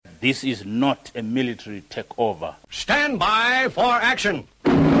This is not a military takeover. Stand by for action.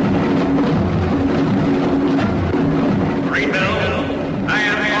 Greenville, I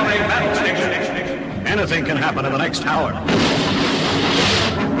am on a battle station. Anything can happen in the next hour.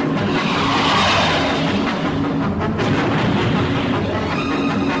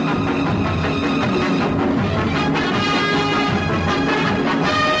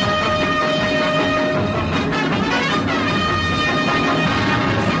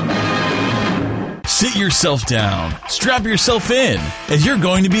 Sit yourself down, strap yourself in, as you're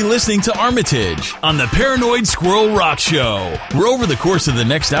going to be listening to Armitage on the Paranoid Squirrel Rock Show, where over the course of the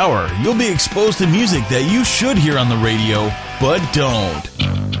next hour, you'll be exposed to music that you should hear on the radio, but don't.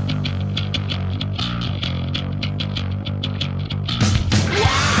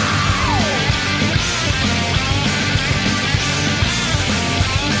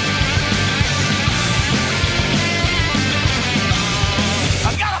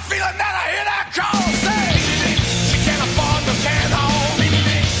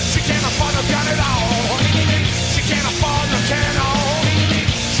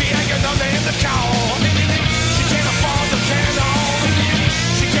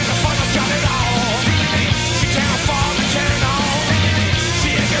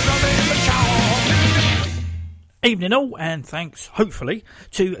 Evening all, and thanks, hopefully,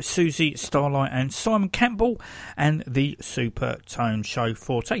 to Susie Starlight and Simon Campbell and the Super Tone Show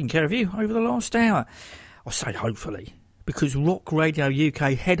for taking care of you over the last hour. I say hopefully, because Rock Radio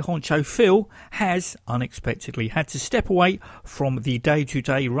UK head honcho Phil has unexpectedly had to step away from the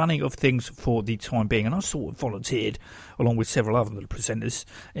day-to-day running of things for the time being, and I sort of volunteered, along with several other presenters,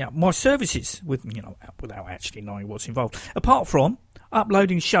 my services with without actually knowing what's involved. Apart from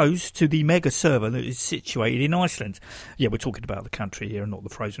uploading shows to the mega server that is situated in Iceland. Yeah, we're talking about the country here and not the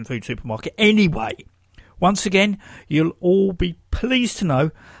frozen food supermarket. Anyway, once again, you'll all be pleased to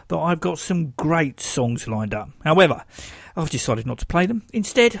know that I've got some great songs lined up. However, I've decided not to play them.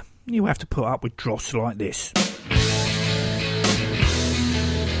 Instead, you have to put up with dross like this.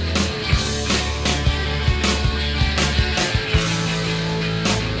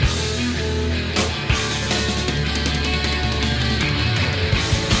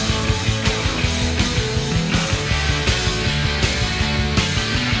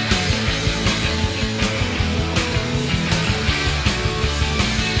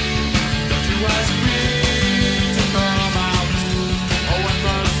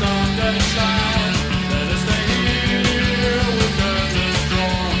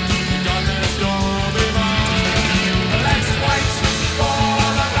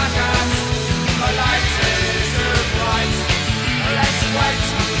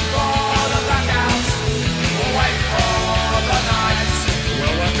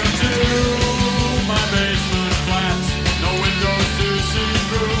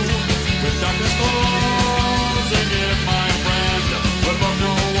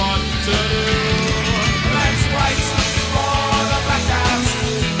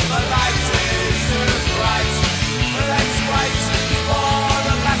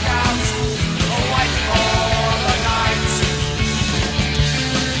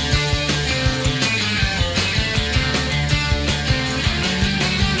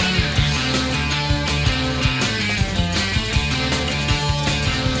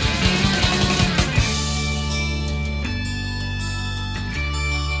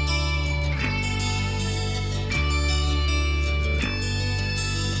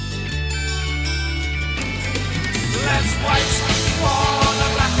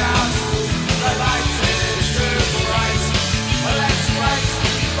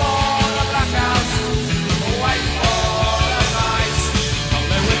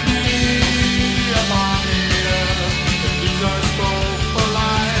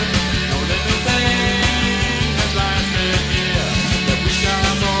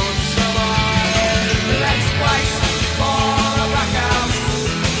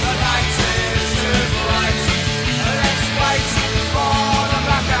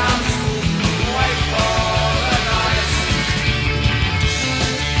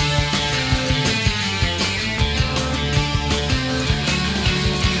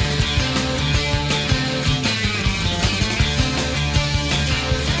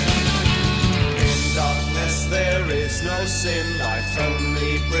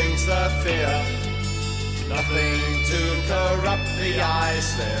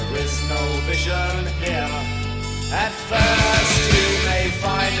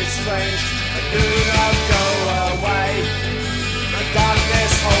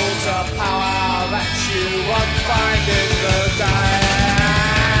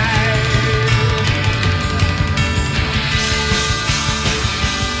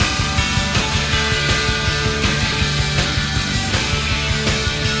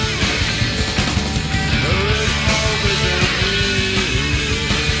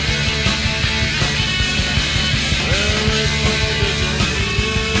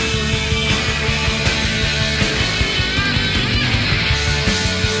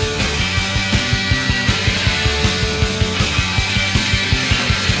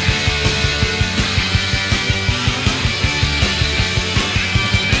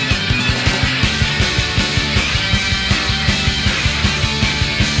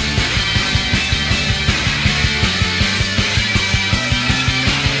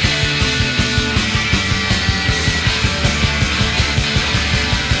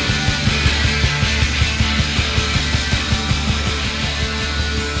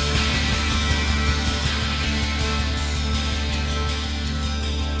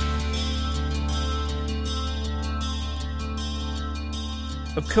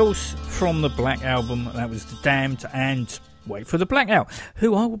 Of course, from the Black Album, that was The Damned and Wait for the Blackout,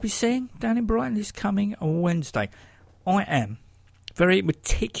 who I will be seeing down in Brighton this coming Wednesday. I am very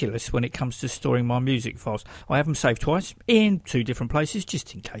meticulous when it comes to storing my music files. I have them saved twice in 2 different places,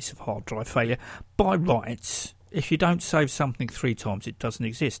 just in case of hard drive failure. By rights, if you don't save something 3 times, it doesn't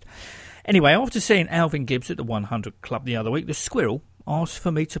exist. Anyway, after seeing Alvin Gibbs at the 100 Club the other week, the Squirrel asked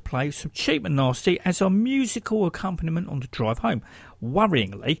for me to play some Cheap and Nasty as our musical accompaniment on the drive home.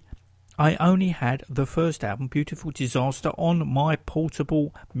 Worryingly, I only had the first album, Beautiful Disaster, on my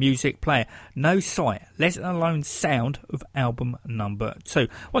portable music player. No sight, let alone sound of album number 2.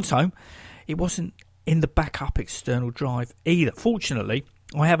 Once home, it wasn't in the backup external drive either. Fortunately,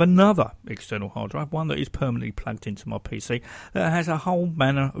 I have another external hard drive, one that is permanently plugged into my PC, that has a whole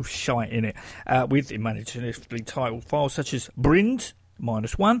manner of shite in it, with imaginatively titled files such as Brind,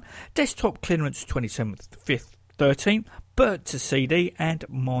 -1, Desktop Clearance 27th, 5th, 13th, Burt to CD, and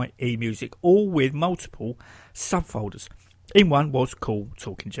My eMusic, all with multiple subfolders. In one was Cool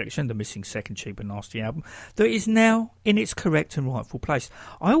Talk Injection, the missing second Cheap and Nasty album, that is now in its correct and rightful place.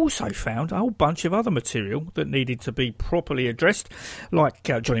 I also found a whole bunch of other material that needed to be properly addressed, like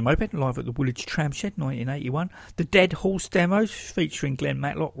Johnny Moped, live at the Woolwich Tramshed, 1981, the Dead Horse demos featuring Glenn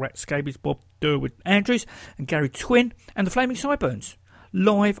Matlock, Rat Scabies, Bob Durwood Andrews, and Gary Twin, and the Flaming Sideburns,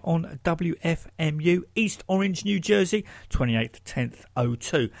 live on WFMU, East Orange, New Jersey, 28th 10th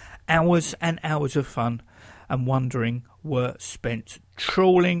 02. Hours and hours of fun and wondering were spent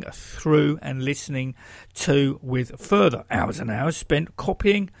trawling through and listening to, with further hours and hours spent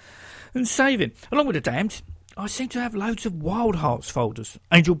copying and saving. Along with The Damned, I seem to have loads of Wild Hearts folders.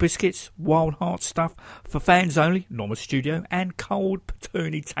 Angel Biscuits, Wild Hearts stuff, For Fans Only, Norma Studio, and Cold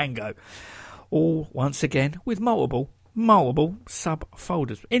Patoonie Tango. All, once again, with multiple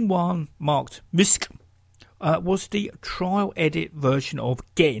subfolders. In one marked MISC was the trial edit version of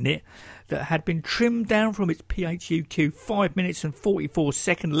Getting It that had been trimmed down from its PHUQ 5 minutes and 44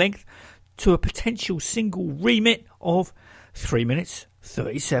 second length to a potential single remit of 3 minutes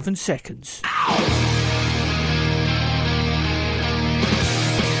 37 seconds.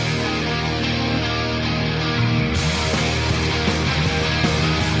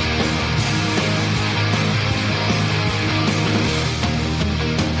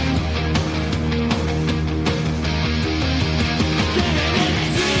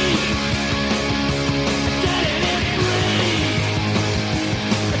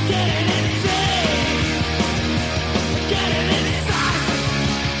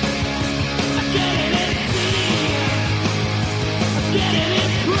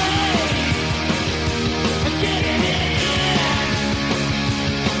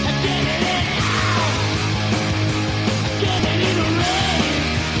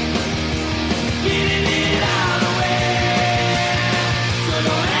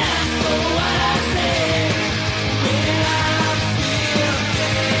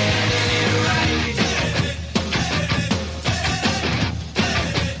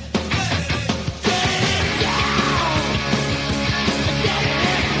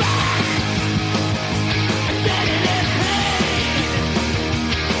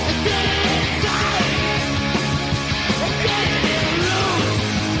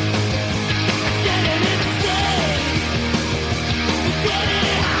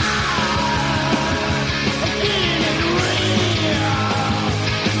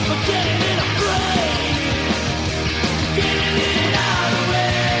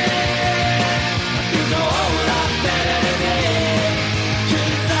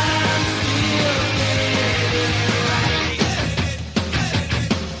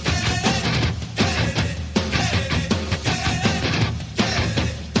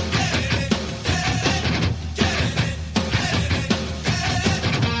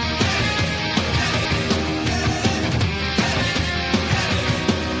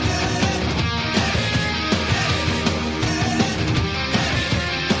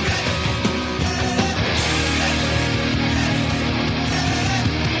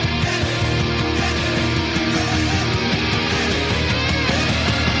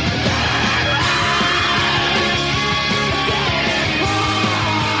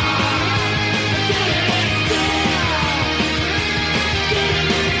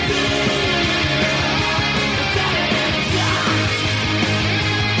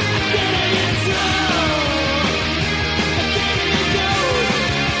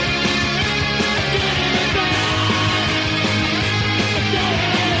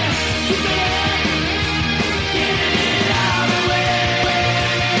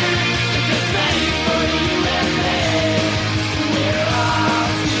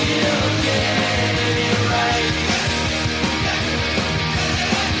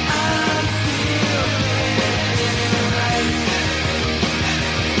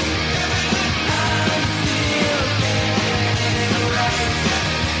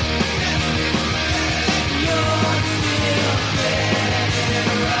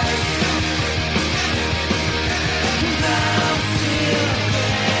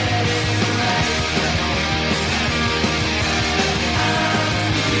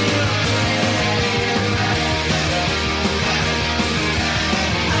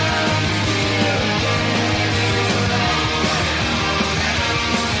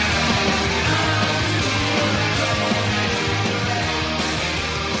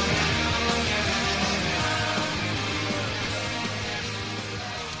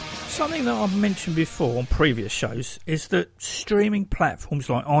 Something that I've mentioned before on previous shows is that streaming platforms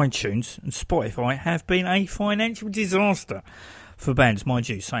like iTunes and Spotify have been a financial disaster for bands. Mind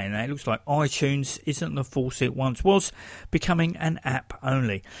you, saying that, it looks like iTunes isn't the force it once was, becoming an app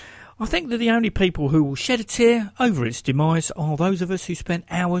only. I think that the only people who will shed a tear over its demise are those of us who spent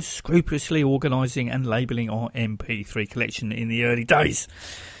hours scrupulously organising and labelling our MP3 collection in the early days.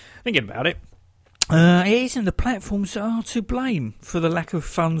 Thinking about it, it isn't the platforms that are to blame for the lack of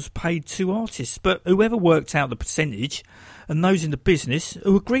funds paid to artists, but whoever worked out the percentage and those in the business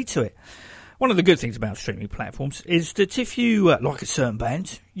who agreed to it. One of the good things about streaming platforms is that if you like a certain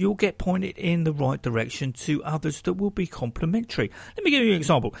band, you'll get pointed in the right direction to others that will be complementary. Let me give you an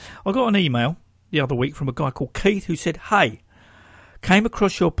example. I got an email the other week from a guy called Keith who said, "Hey, came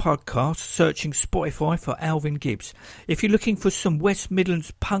across your podcast searching Spotify for Alvin Gibbs. If you're looking for some West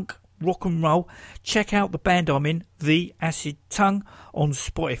Midlands punk rock and roll, check out the band I'm in, The Acid Tongue, on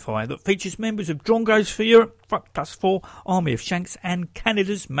Spotify, that features members of Drongos for Europe, Fuck Dust 4, Army of Shanks and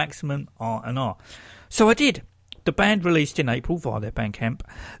Canada's Maximum R&R. So I did. The band released in April via their Bandcamp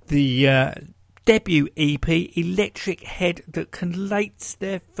the debut EP, Electric Head, that collates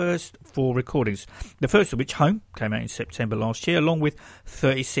their first 4 recordings. The first of which, Home, came out in September last year, along with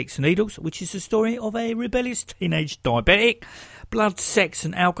 36 Needles, which is the story of a rebellious teenage diabetic. Blood, Sex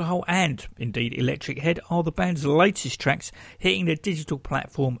and Alcohol and, indeed, Electric Head are the band's latest tracks, hitting their digital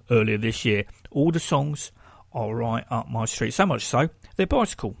platform earlier this year. All the songs are right up my street, so much so, their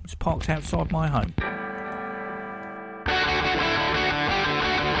bicycle is parked outside my home.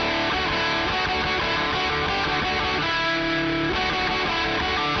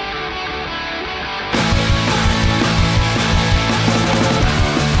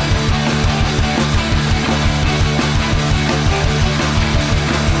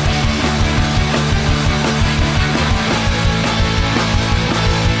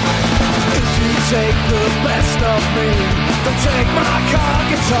 Take the best of me. Don't take my car,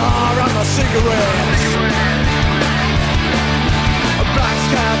 guitar and my cigarettes. A black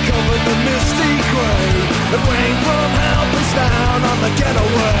sky covered the misty grey. The rain from hell beats down on the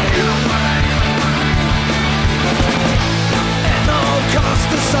getaway. And no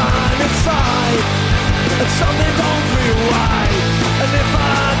cost to sign inside. And something don't feel right. And if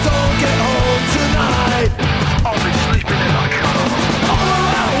I don't get home tonight, I'll be sleeping in my car. All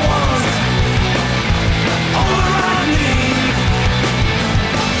I want, all I need,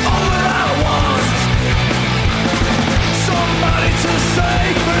 all I want, somebody to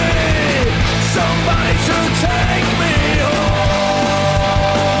save me, somebody to take me home.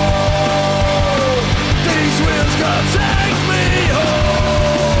 These wheels gonna take me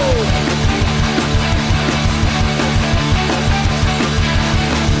home.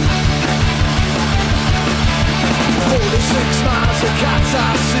 46 miles of cats I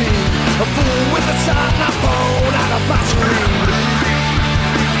see, a fool with a time, not phone and a battery.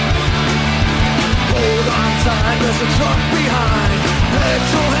 Hold on tight, there's a truck behind.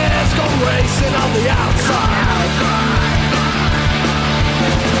 Petrol heads go racing on the outside.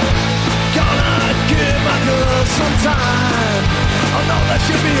 Gonna give my girl some time, I know that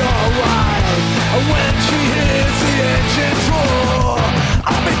she'll be alright. And when she hears the engines roar,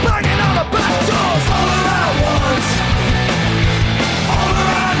 I'll be banging on the back doors. All I want, all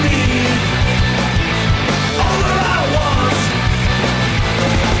I need, all I want,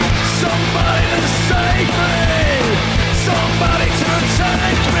 somebody to save me, somebody to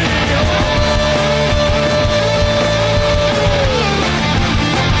take me home.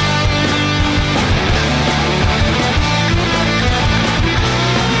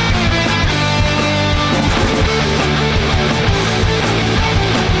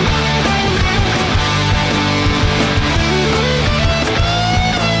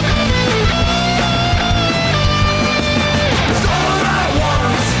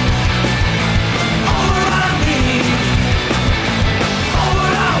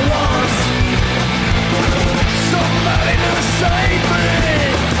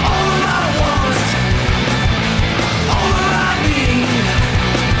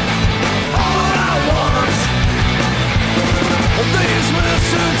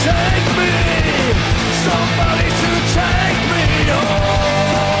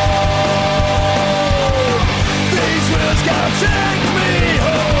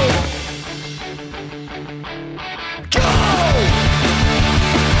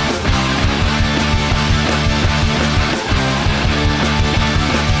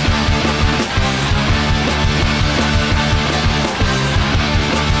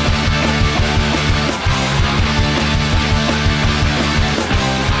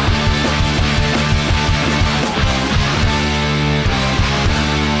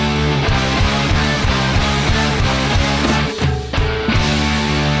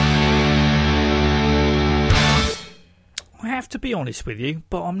 be honest with you,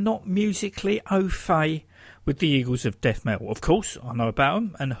 but I'm not musically au fait with the Eagles of Death Metal. Of course, I know about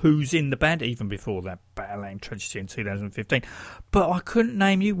them and who's in the band, even before that Battleland tragedy in 2015, but I couldn't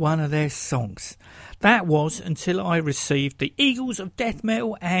name you one of their songs. That was until I received the Eagles of Death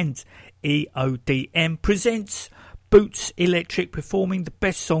Metal and EODM presents Boots Electric performing the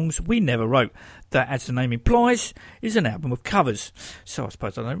best songs we never wrote. That, as the name implies, is an album of covers. So I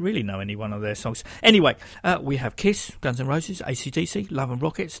suppose I don't really know any one of their songs. Anyway, we have Kiss, Guns N' Roses, AC/DC, Love and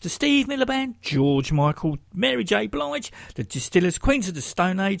Rockets, the Steve Miller Band, George Michael, Mary J. Blige, the Distillers, Queens of the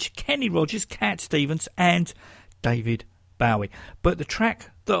Stone Age, Kenny Rogers, Cat Stevens, and David Bowie. But the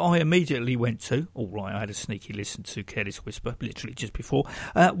track that I immediately went to, all right, I had a sneaky listen to Careless Whisper literally just before,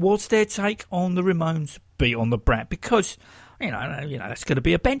 was their take on the Ramones' Beat on the Brat, because you know that's going to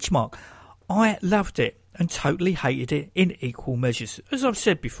be a benchmark. I loved it and totally hated it in equal measures. As I've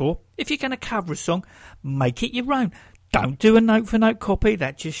said before, if you're going to cover a song, make it your own. Don't do a note-for-note copy.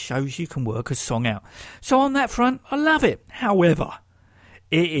 That just shows you can work a song out. So on that front, I love it. However,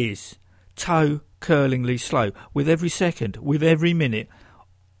 it is toe-curlingly slow. With every second, with every minute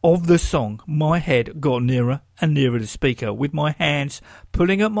of the song, my head got nearer and nearer the speaker, with my hands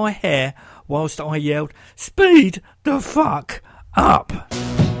pulling at my hair whilst I yelled, "Speed the fuck up!"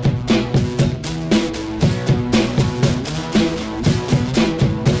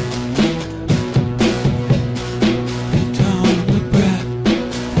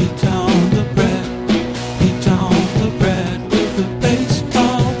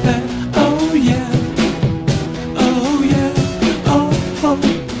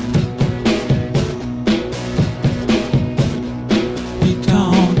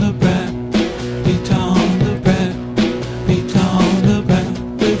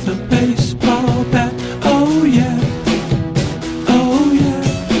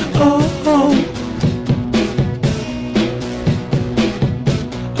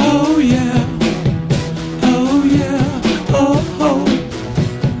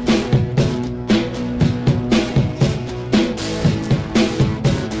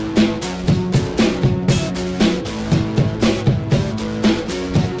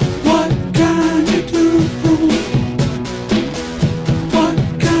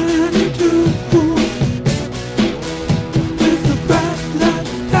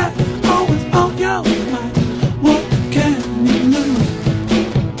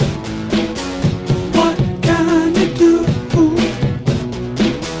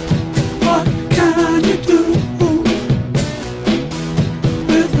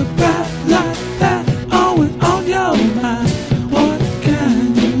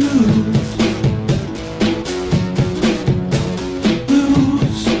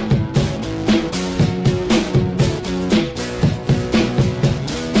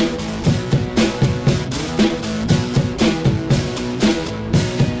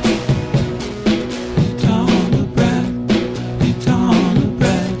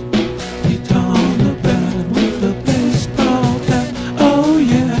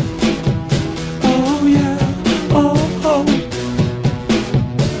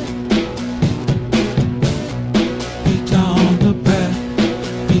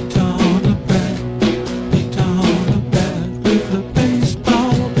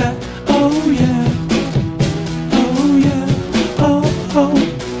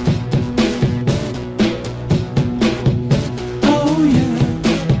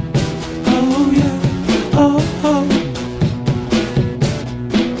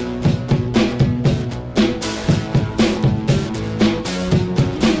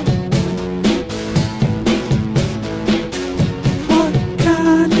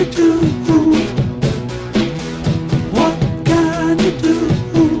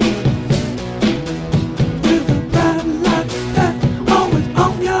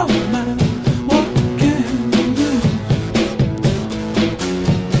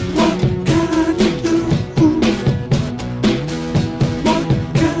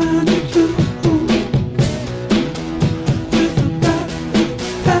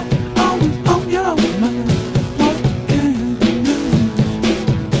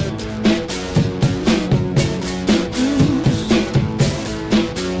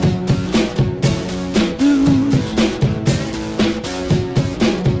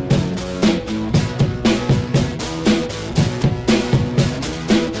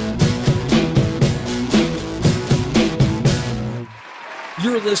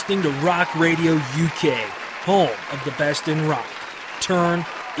 You're listening to Rock Radio UK, home of the best in rock. Turn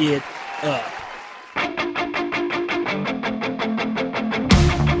it up.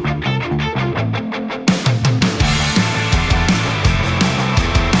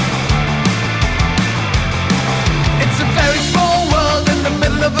 It's a very small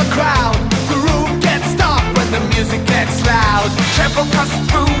tempo cuts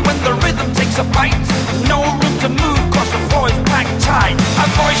through when the rhythm takes a bite. No room to move, cause the floor is packed tight. A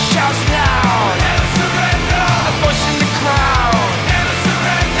voice shouts now, never surrender. A voice in the crowd, never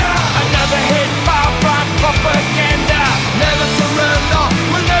surrender. Another hit bowed by propaganda. Never surrender,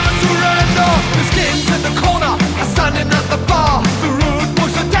 we'll never surrender. The skins in the corner are standing at the bar. The rude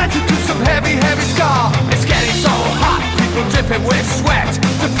boys are dancing to some heavy, heavy ska. It's getting so hot, people dripping with sweat.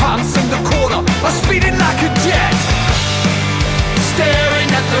 The punks in the corner are speeding like a jet. Staring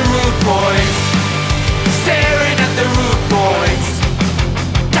at the rude boys, staring at the rude boys,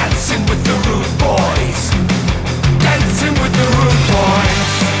 dancing with the rude boys, dancing with the rude boys,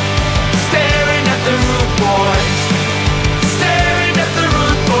 staring at the rude boys, staring at the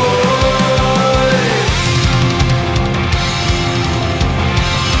rude boys.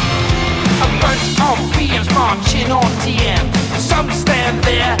 A bunch of BMs marching on DM. Some stand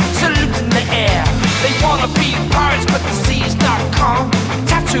there, saluting the air. They wanna be pirates, but the sea's not calm.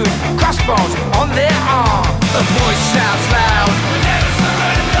 Tattooed crossbones on their arm. A voice shouts loud, never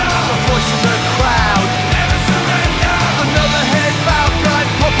surrender. A voice in the crowd, never surrender. Another head bowed by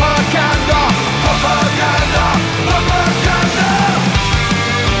propaganda, propaganda, propaganda.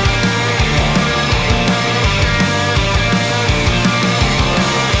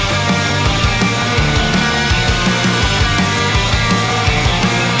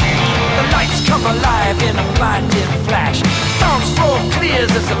 The lights come alive in a blinding flash. Dance floor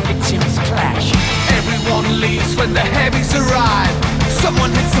clears as the victims clash. Everyone leaves when the heavies arrive.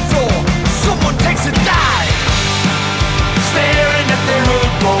 Someone hits the floor, someone takes a dive. Staring at the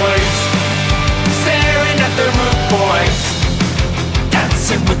rude boys, staring at the rude boys,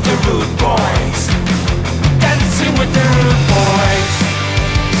 dancing with the rude boys, dancing with the rude boys,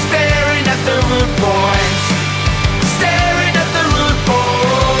 staring at the rude boys, staring at the rude boys.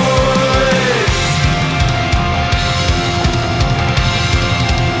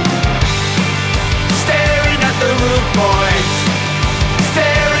 The rude boys,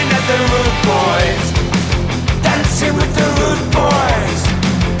 staring at the rude boys, dancing with the rude boys,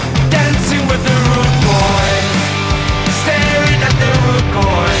 dancing with the rude boys, staring at the rude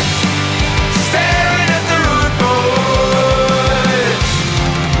boys, staring at the rude boys.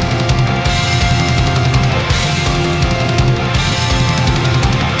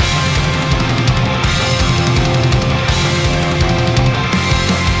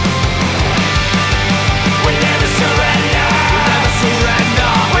 We'll never surrender. We'll never surrender.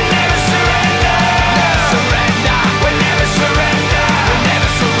 We'll never surrender. Never surrender. We'll never surrender. We'll never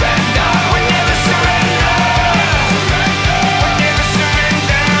surrender. We'll never surrender. We'll never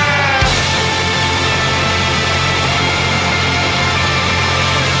surrender.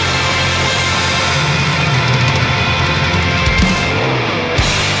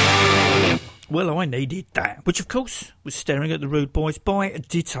 Well, I needed that, which of course was Staring at the Rude Boys by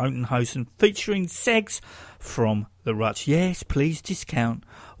De Totenhosen, featuring Segs from The Ruts. Yes, please discount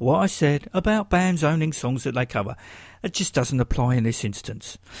what I said about bands owning songs that they cover. It just doesn't apply in this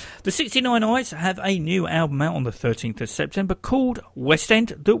instance. The 69 Eyes have a new album out on the 13th of September called West End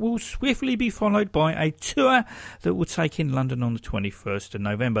that will swiftly be followed by a tour that will take in London on the 21st of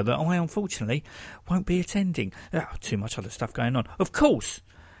November that I unfortunately won't be attending. Too much other stuff going on. Of course,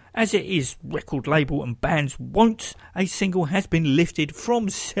 as it is record label and bands won't, a single has been lifted from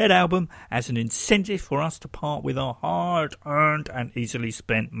said album as an incentive for us to part with our hard-earned and easily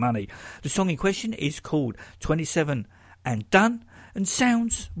spent money. The song in question is called 27 and Done and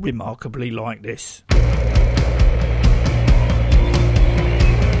sounds remarkably like this.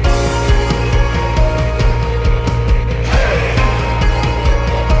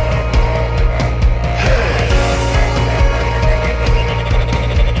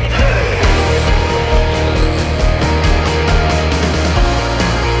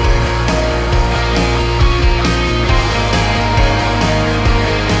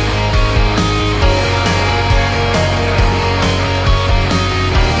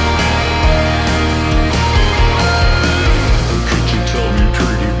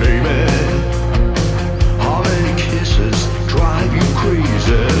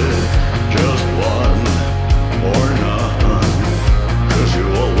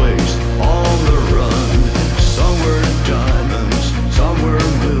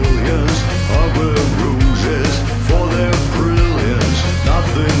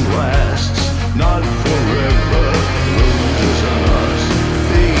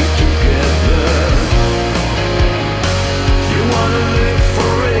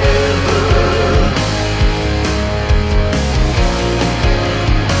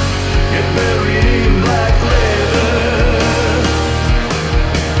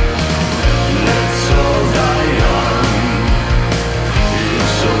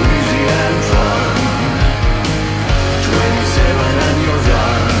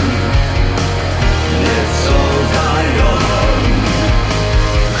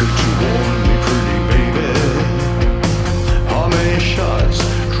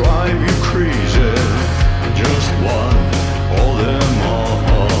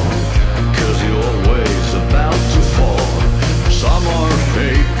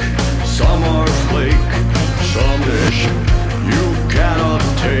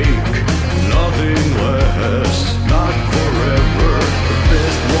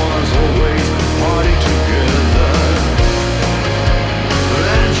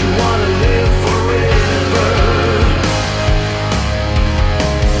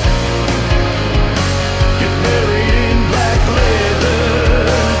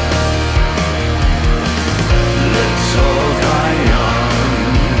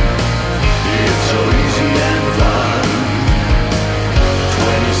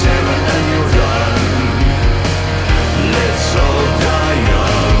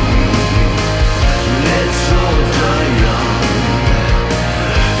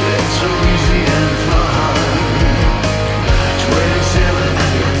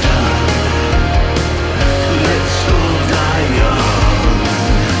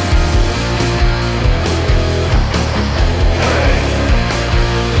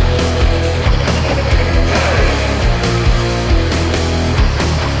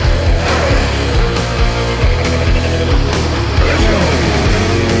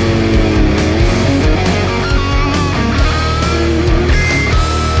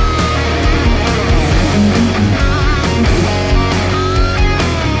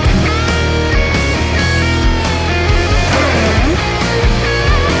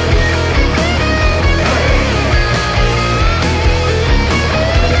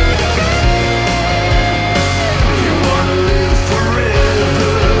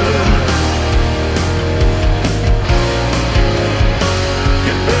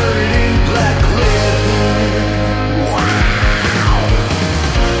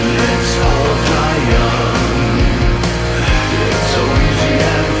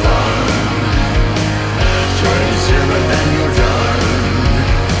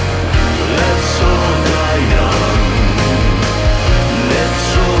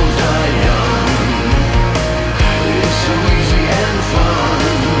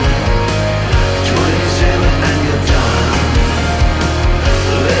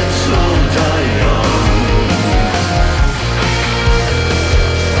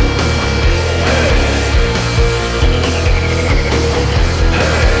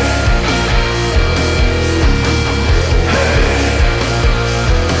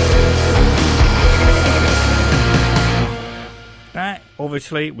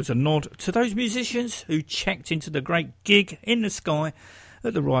 obviously it was a nod to those musicians who checked into the great gig in the sky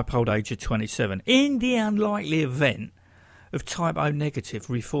at the ripe old age of 27. In the unlikely event of type O negative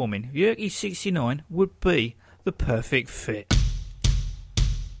reforming, Yerky 69 would be the perfect fit.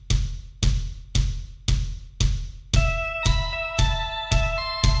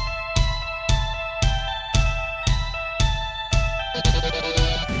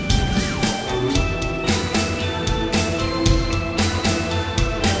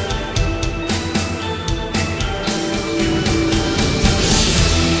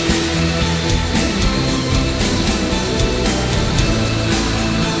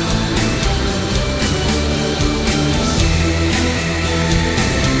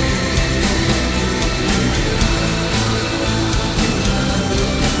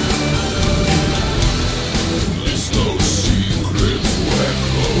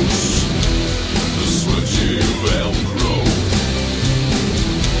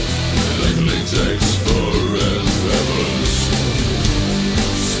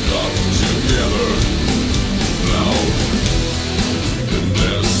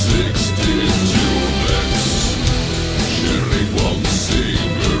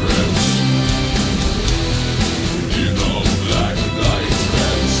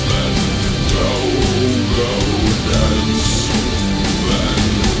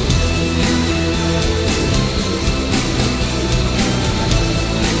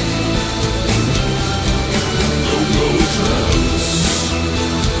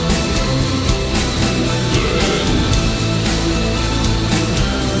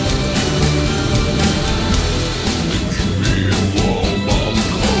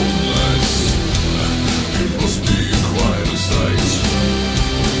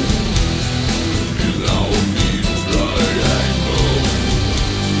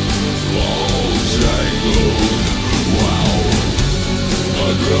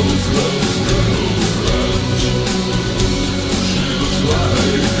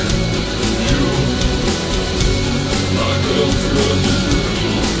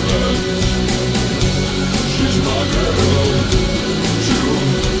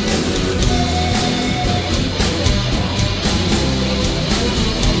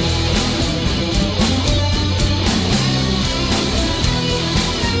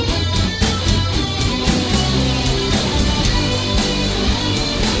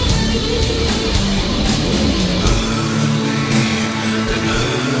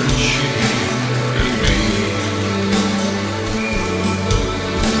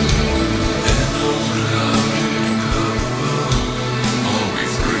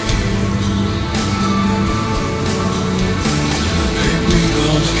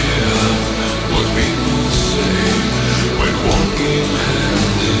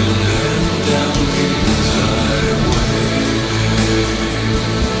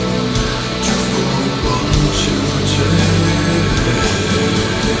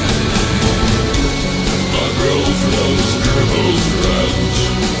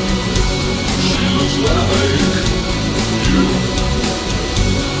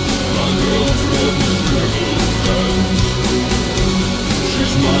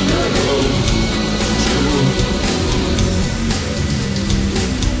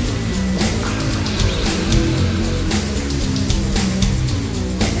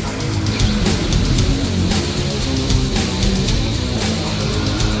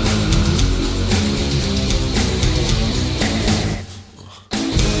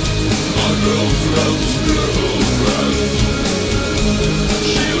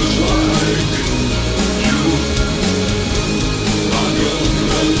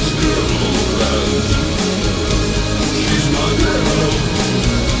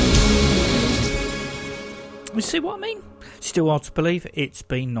 See what I mean? Still hard to believe it's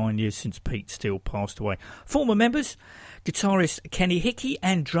been 9 years since Pete Steele passed away. Former members, guitarist Kenny Hickey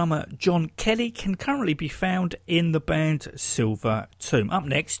and drummer John Kelly, can currently be found in the band Silver Tomb. Up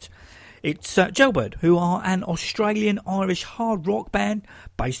next, it's Jailbird, who are an Australian-Irish hard rock band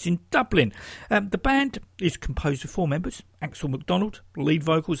based in Dublin. The band is composed of four members: Axel MacDonald, lead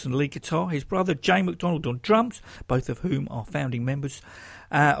vocals and lead guitar, his brother Jay MacDonald on drums, both of whom are founding members,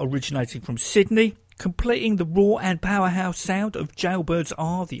 originating from Sydney. Completing the raw and powerhouse sound of Jailbirds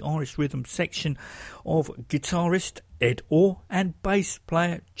are the Irish rhythm section of guitarist Ed Orr and bass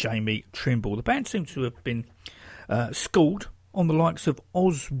player Jamie Trimble. The band seems to have been schooled on the likes of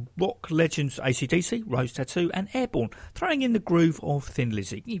Oz rock legends AC/DC, Rose Tattoo and Airborne, throwing in the groove of Thin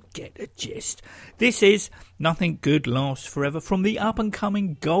Lizzy. You get the gist. This is Nothing Good Lasts Forever from the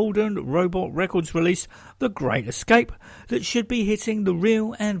up-and-coming Golden Robot Records release, The Great Escape, that should be hitting the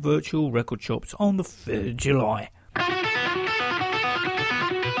real and virtual record shops on the 3rd of July.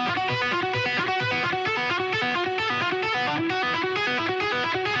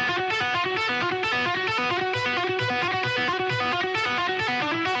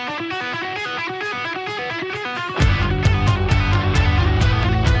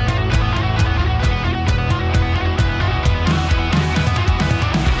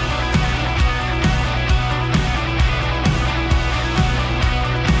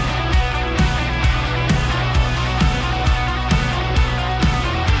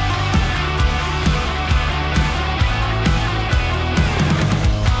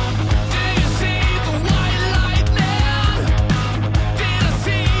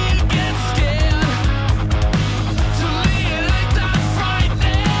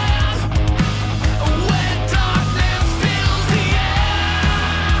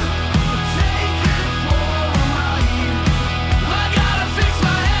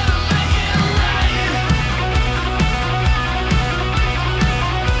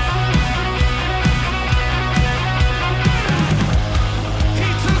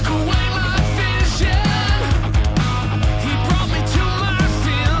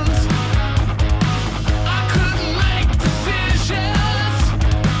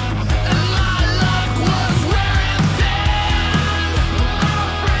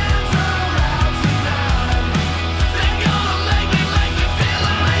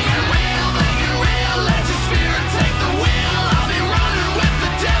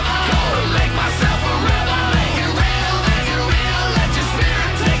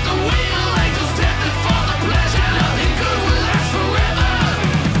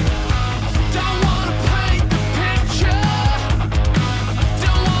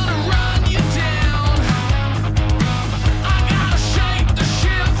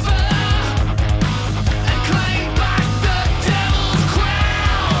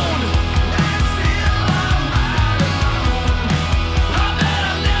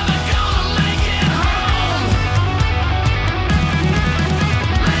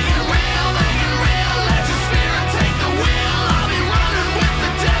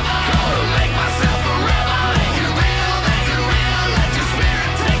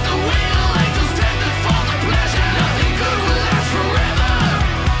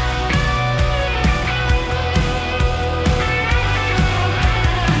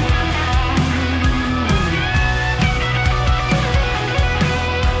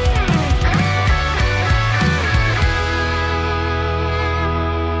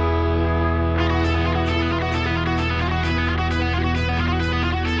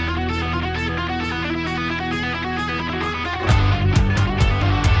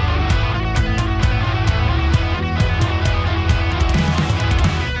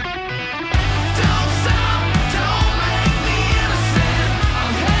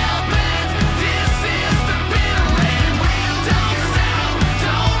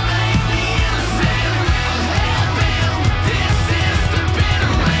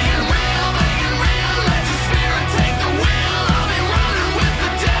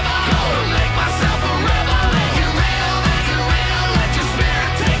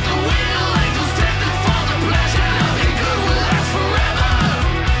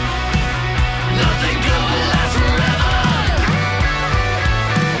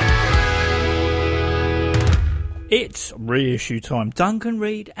 It's reissue time. Duncan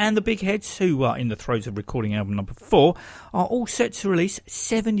Reid and the Big Heads, who are in the throes of recording album number 4, are all set to release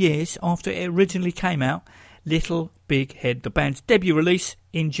 7 years after it originally came out. Little Big Head, the band's debut release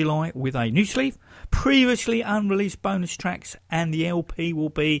in July with a new sleeve, previously unreleased bonus tracks, and the LP will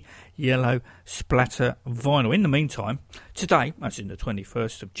be yellow splatter vinyl. In the meantime, today, as in the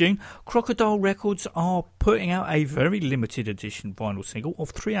 21st of June, Crocodile Records are putting out a very limited edition vinyl single of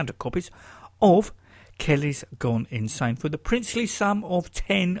 300 copies of Kelly's Gone Insane for the princely sum of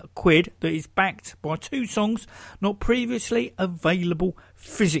 £10 that is backed by 2 songs not previously available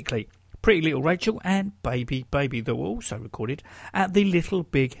physically. Pretty Little Rachel and Baby Baby, that were also recorded at the Little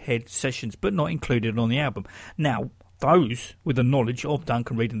Big Head sessions but not included on the album. Now, those with the knowledge of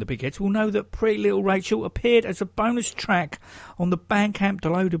Duncan Reid and the Big Heads will know that Pretty Little Rachel appeared as a bonus track on the Bandcamp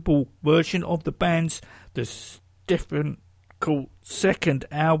downloadable version of the band's The Stephen Cool second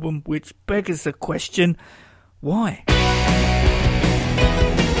album, which beggars the question, why?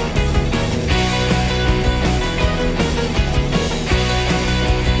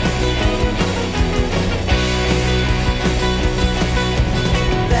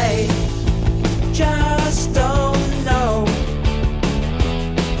 They just don't know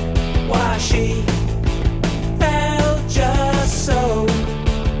why she felt just so.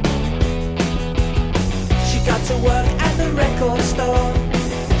 She got to work at the record store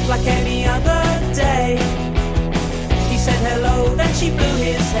like any other day. He said hello, then she blew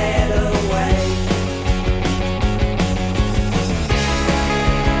his head away.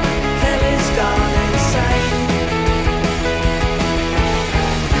 Kelly's gone insane.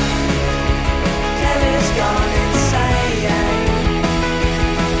 Kelly's gone insane.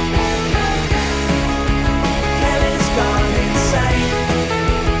 Kelly's gone insane.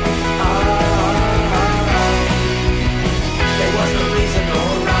 There was no reason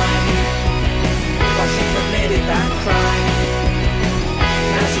or rhyme why she committed that crime.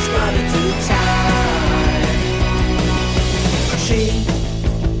 Now she's running to time. She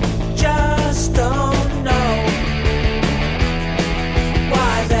just don't know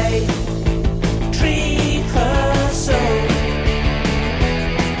why they treat her so.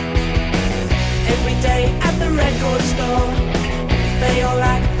 Every day at the record store, they all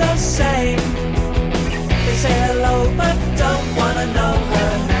act the same. They say hello but don't wanna know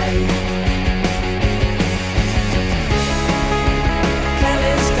her name.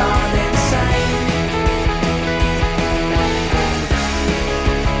 Kelly's gone insane.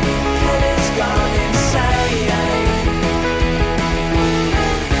 Kelly's gone insane.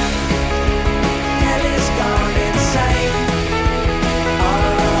 Kelly's gone insane.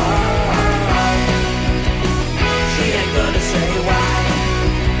 She ain't gonna say why.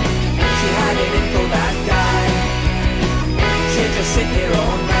 She had it in for that guy. She'll just sit here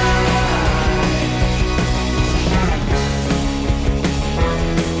all night.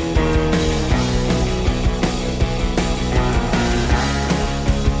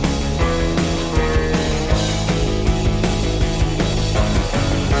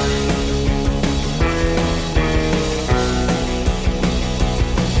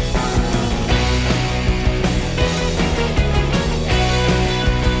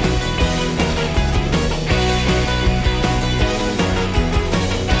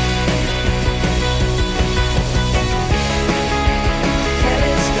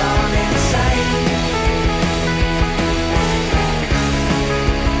 Kelly's gone insane.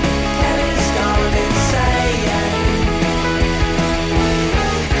 Kelly's gone insane.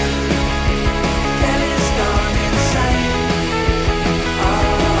 Kelly's gone insane.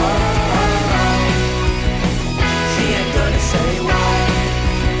 She ain't gonna say why.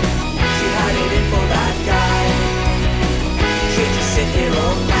 She had it in for that guy. She'll just sit here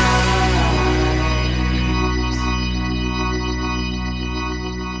all night.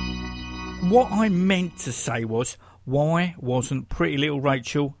 What I meant to say was, why wasn't Pretty Little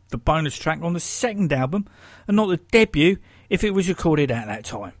Rachel the bonus track on the second album and not the debut if it was recorded at that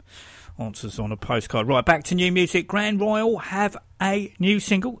time? Answers on a postcard. Right, back to new music. Grand Royal have a new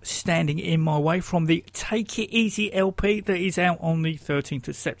single, Standing in My Way, from the Take It Easy LP that is out on the 13th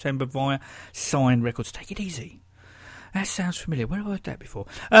of September via Sign Records. Take It Easy. That sounds familiar. Where have I heard that before?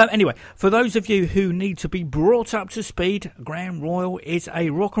 Anyway, for those of you who need to be brought up to speed, Grand Royal is a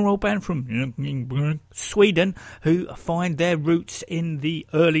rock and roll band from Sweden who find their roots in the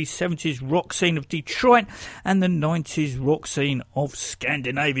early 70s rock scene of Detroit and the 90s rock scene of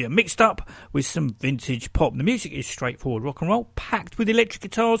Scandinavia, mixed up with some vintage pop. The music is straightforward rock and roll, packed with electric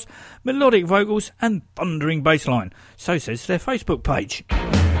guitars, melodic vocals and thundering bass line. So says their Facebook page.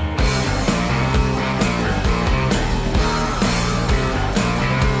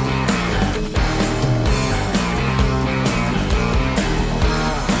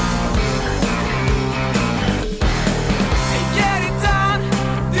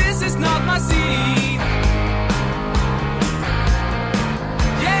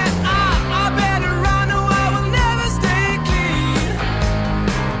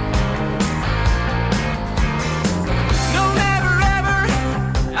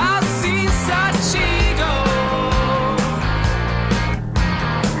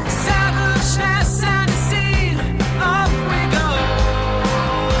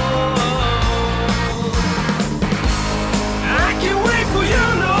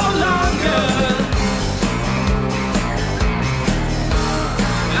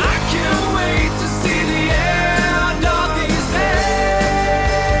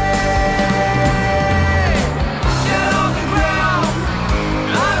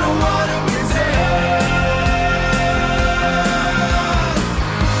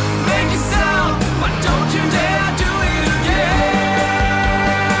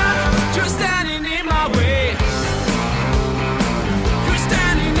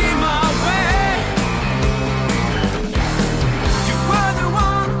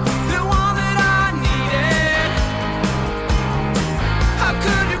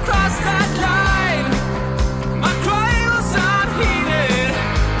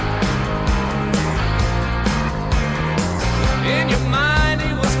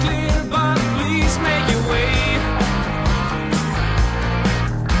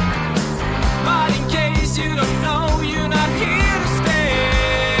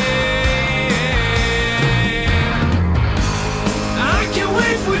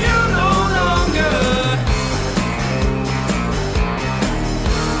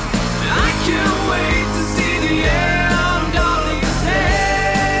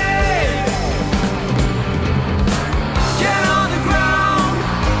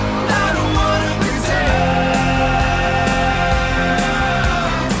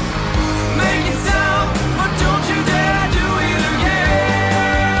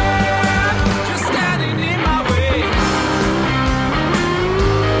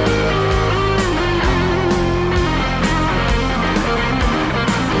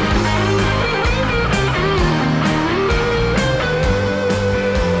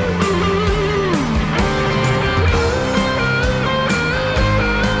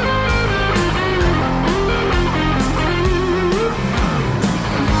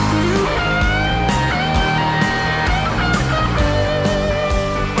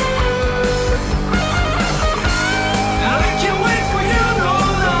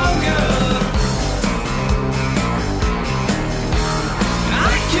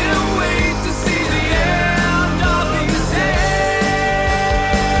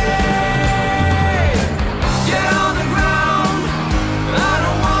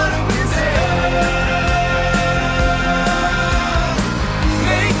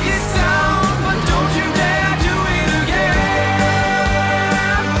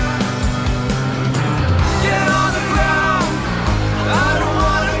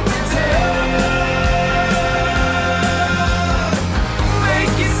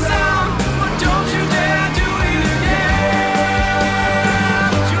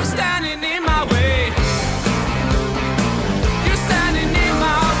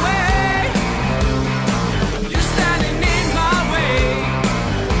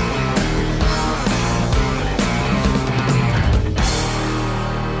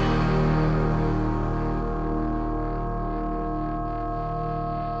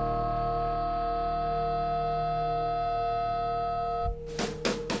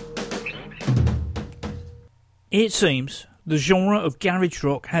 It seems the genre of garage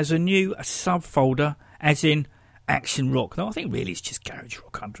rock has a new subfolder, as in action rock. Now, I think really it's just garage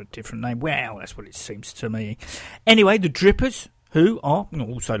rock under a different name. Well, that's what it seems to me. Anyway, the Drippers, who are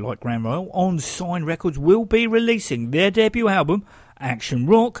also like Grand Royal on Sign Records, will be releasing their debut album, Action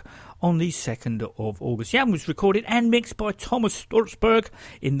Rock, on the 2nd of August. The album was recorded and mixed by Thomas Sturzberg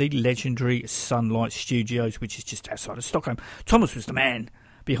in the legendary Sunlight Studios, which is just outside of Stockholm. Thomas was the man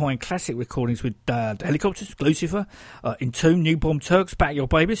behind classic recordings with the Helicopters, Lucifer, Entomb, New Bomb Turks, Back Your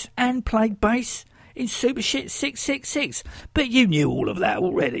Babies, and played bass in Super Shit 666. But you knew all of that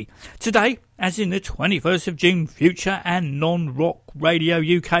already. Today, as in the 21st of June, Future and non-rock radio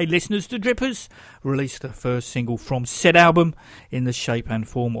UK listeners, the Drippers released the first single from said album in the shape and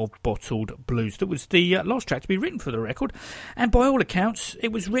form of Bottled Blues. That was the last track to be written for the record, and by all accounts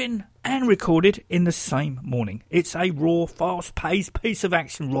it was written and recorded in the same morning. It's a raw, fast-paced piece of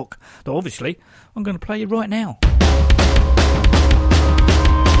action rock that obviously I'm going to play you right now.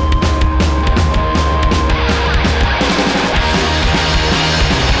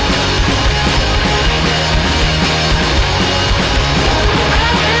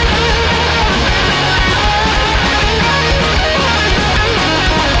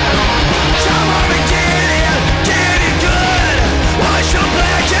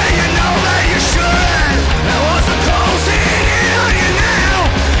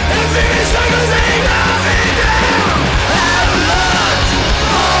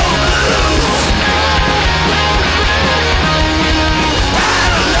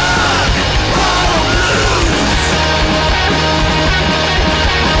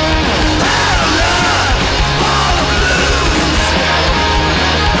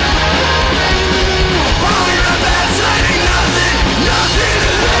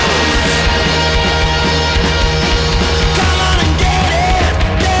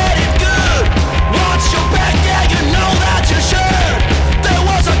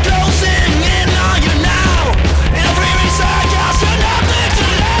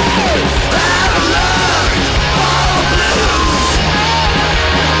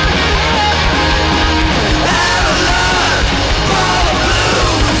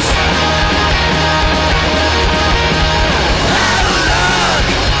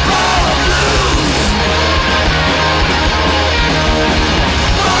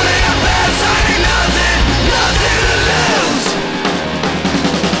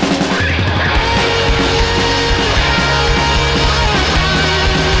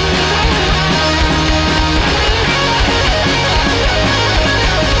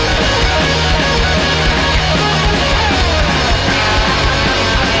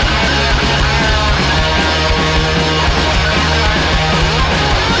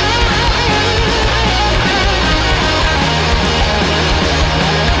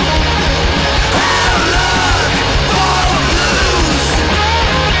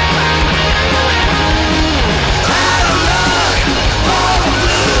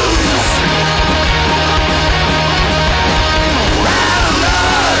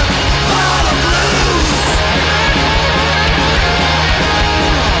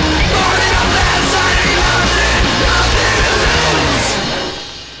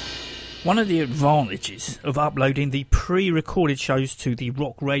 One of the advantages of uploading the pre-recorded shows to the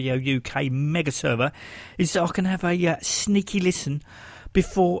Rock Radio UK mega server is that I can have a sneaky listen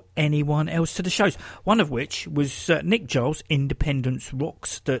before anyone else to the shows. One of which was Nick Giles' Independence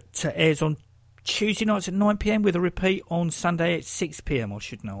Rocks that airs on Tuesday nights at 9 p.m. with a repeat on Sunday at 6 p.m. I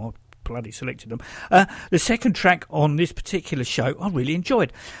should know, I bloody selected them. The second track on this particular show I really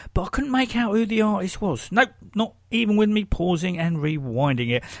enjoyed, but I couldn't make out who the artist was. Nope, not even with me pausing and rewinding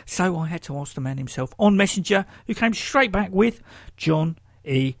it. So I had to ask the man himself on Messenger, who came straight back with John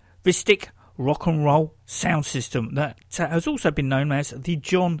E. Vistic rock and roll sound system that has also been known as the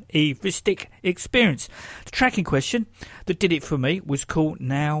John E. Vistic Experience. The track in question that did it for me was called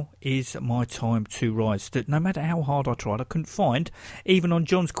Now Is My Time to Rise, that no matter how hard I tried I couldn't find even on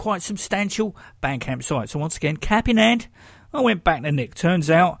John's quite substantial Bandcamp site. So once again, cap in hand, I went back to Nick. Turns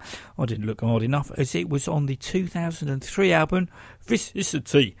out I didn't look hard enough, as it was on the 2003 album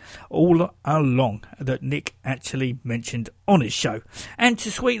Vicissity All Along that Nick actually mentioned on his show. And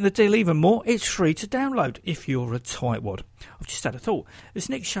to sweeten the deal even more, it's free to download if you're a tightwad. I've just had a thought. As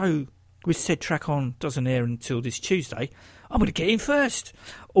Nick's show with said track on doesn't air until this Tuesday, I'm going to get in first.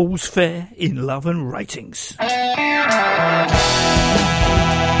 All's fair in love and ratings.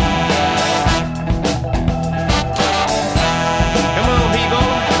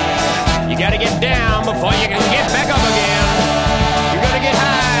 You gotta get down before you can get back up again. You gotta get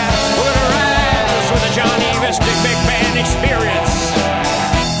high, we're gonna rise with the John E. Vistic Big Band Experience.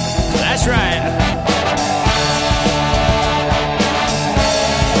 That's right.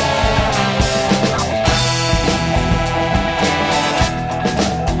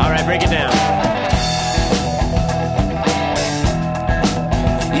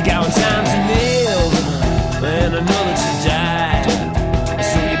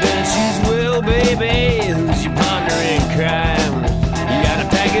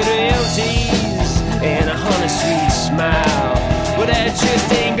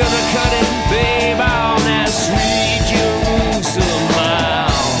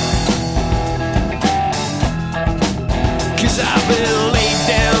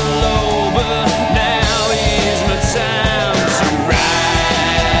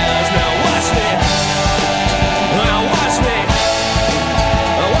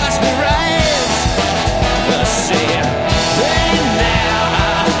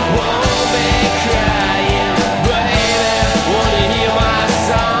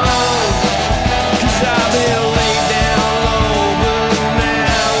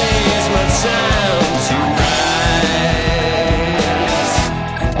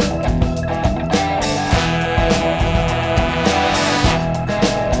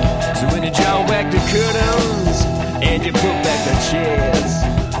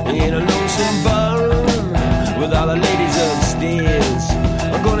 in a lonesome barn with all the ladies upstairs.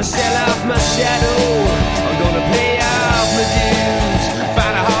 I'm gonna sell off my shadow, I'm gonna pay off my dues,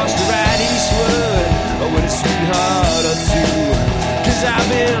 find a horse to ride eastward, or with a sweetheart or two. 'Cause I've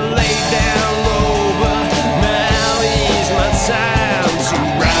been laid down low, but now is my time to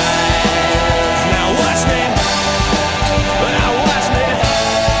rise. Now watch me, now watch me,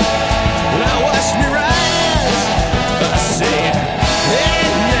 now watch me rise. I say,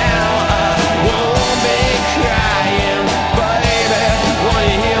 and now I won't be crying, baby,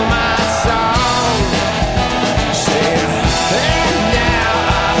 wanna hear my song. Say, and now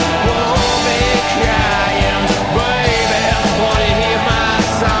I won't be crying, baby, wanna hear my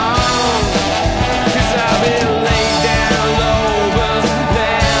song. 'Cause I've been laid down low, but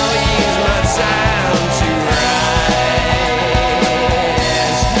now is my time to rise.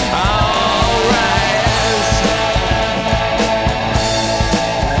 I'll rise.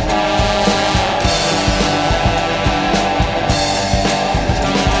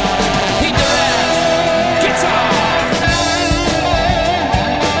 Hit the left guitar.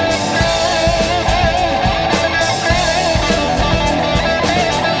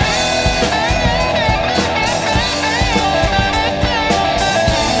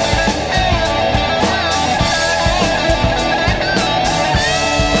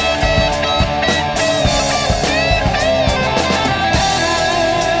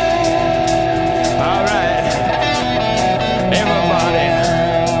 All right, everybody,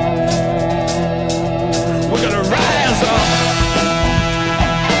 we're gonna rise up.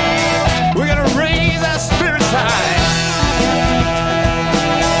 We're gonna raise our spirits high.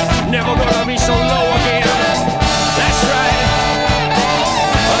 Never gonna be so low again. That's right.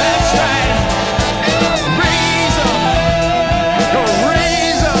 Oh, that's right. Raise up. Gonna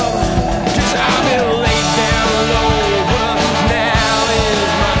raise up. 'Cause I've been laid down low, but now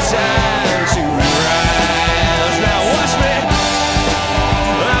is my time to rise. Now watch me.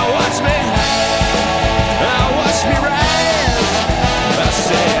 Now watch me. Now watch me rise. I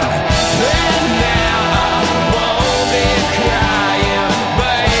said, and now I won't be crying,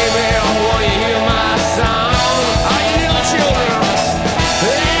 baby. Want you hear my song? Are you little children?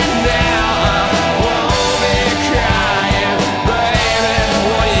 And now I won't be crying, baby.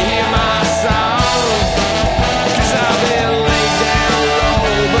 Want you hear my song? 'Cause I've been laid down low,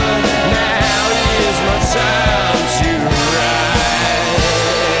 but now is my time to rise.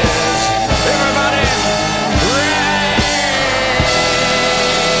 Everybody,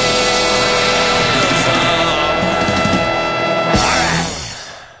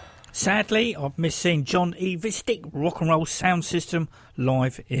 Sadly, I've missed seeing John E. Vistic Rock and Roll Sound System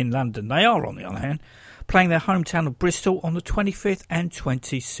live in London. They are, on the other hand, playing their hometown of Bristol on the 25th and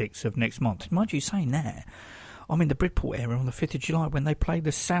 26th of next month. Mind you saying that, I'm in the Bridport area on the 5th of July when they play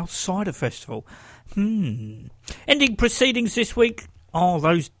the South Sider Festival. Ending proceedings this week are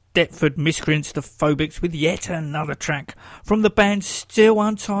those Deptford miscreants, the Phobics, with yet another track from the band's still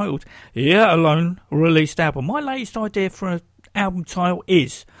untitled, yet alone released album. My latest idea for an album title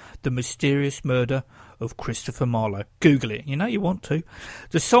is The Mysterious Murder of Christopher Marlowe. Google it, you know you want to.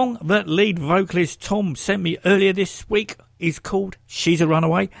 The song that lead vocalist Tom sent me earlier this week is called She's a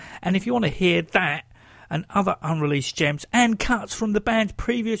Runaway, and if you want to hear that and other unreleased gems and cuts from the band's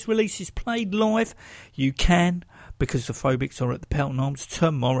previous releases played live, you can, because the Phobics are at the Pelton Arms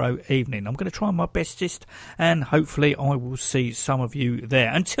tomorrow evening. I'm going to try my bestest, and hopefully I will see some of you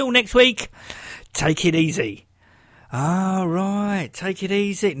there. Until next week, take it easy. All right, take it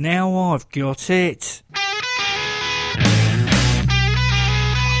easy. Now I've got it.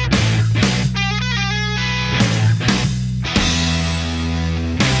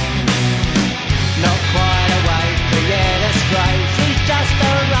 Not quite awake, but yet astray. She's just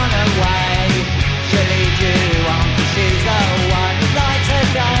a runaway. She'll lead you on, 'cause she's the one who likes her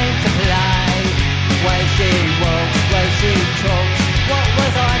game to play. Where she walks, where she talks, what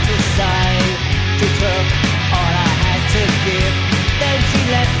was I to say? She took all I had to give, then she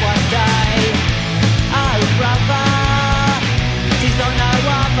left one day. Oh brother, she's got no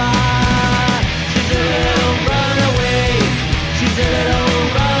other. She's a little runaway. She's a little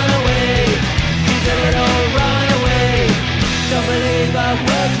runaway. She's a little runaway. Don't believe a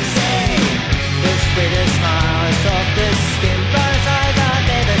word she says.